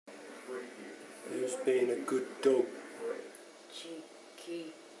Who's been a good dog? Cheeky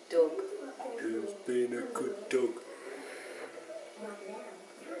dog. Who's been a good dog?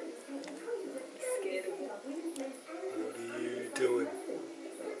 Scared of me. What are you doing?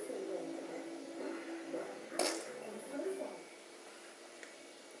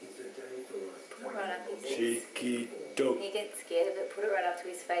 Put it right up his face. Cheeky dog. He gets scared of it. Put it right up to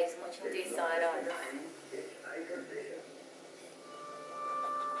his face and watch him do side eye.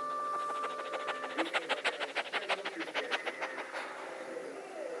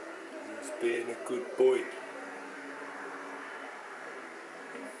 Who's been a good boy?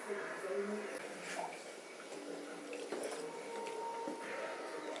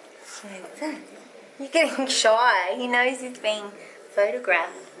 You're getting shy. He knows he's being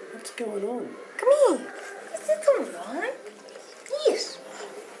photographed. What's going on? Come here. Is this alright? Yes.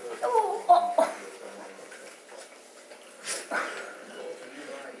 Oh, oh, oh.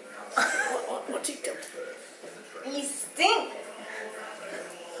 What's he doing? You stink.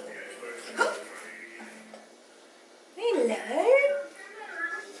 Hello.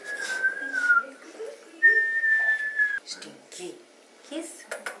 Stinky. Kiss.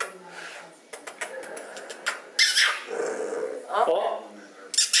 Oh!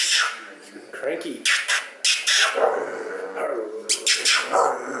 Cranky.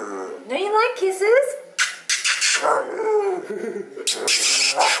 Do you like kisses?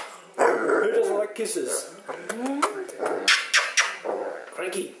 Who doesn't like kisses?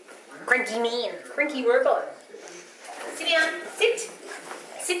 Cranky. Cranky man. Cranky robot. Sit down. Sit.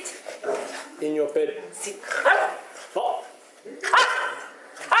 Sit. In your bed. Sit. Oh!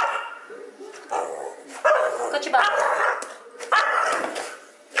 Got your butt.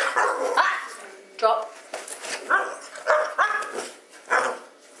 Drop.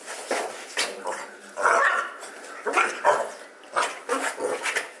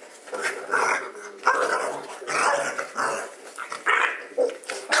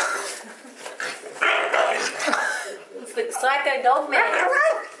 It's the psycho dog man.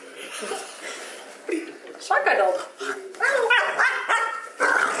 Psycho dog.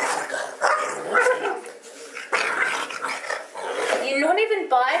 You're not even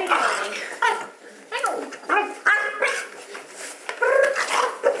biting me.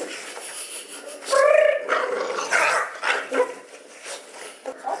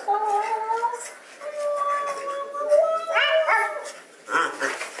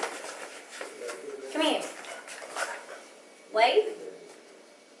 Come here. Wave.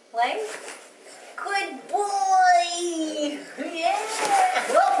 Wave. Good boy. Yeah.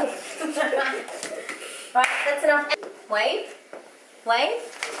 Right, that's enough. Wave. Wave.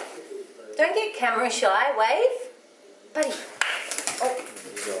 Don't get camera shy. Wave. Buddy. Oh.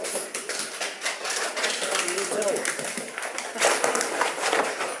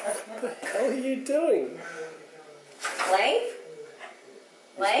 What the hell are you doing? Wave.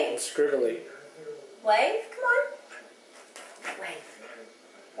 Wave. Scribbly. Wave. Come on. Wave.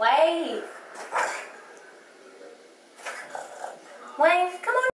 Wave.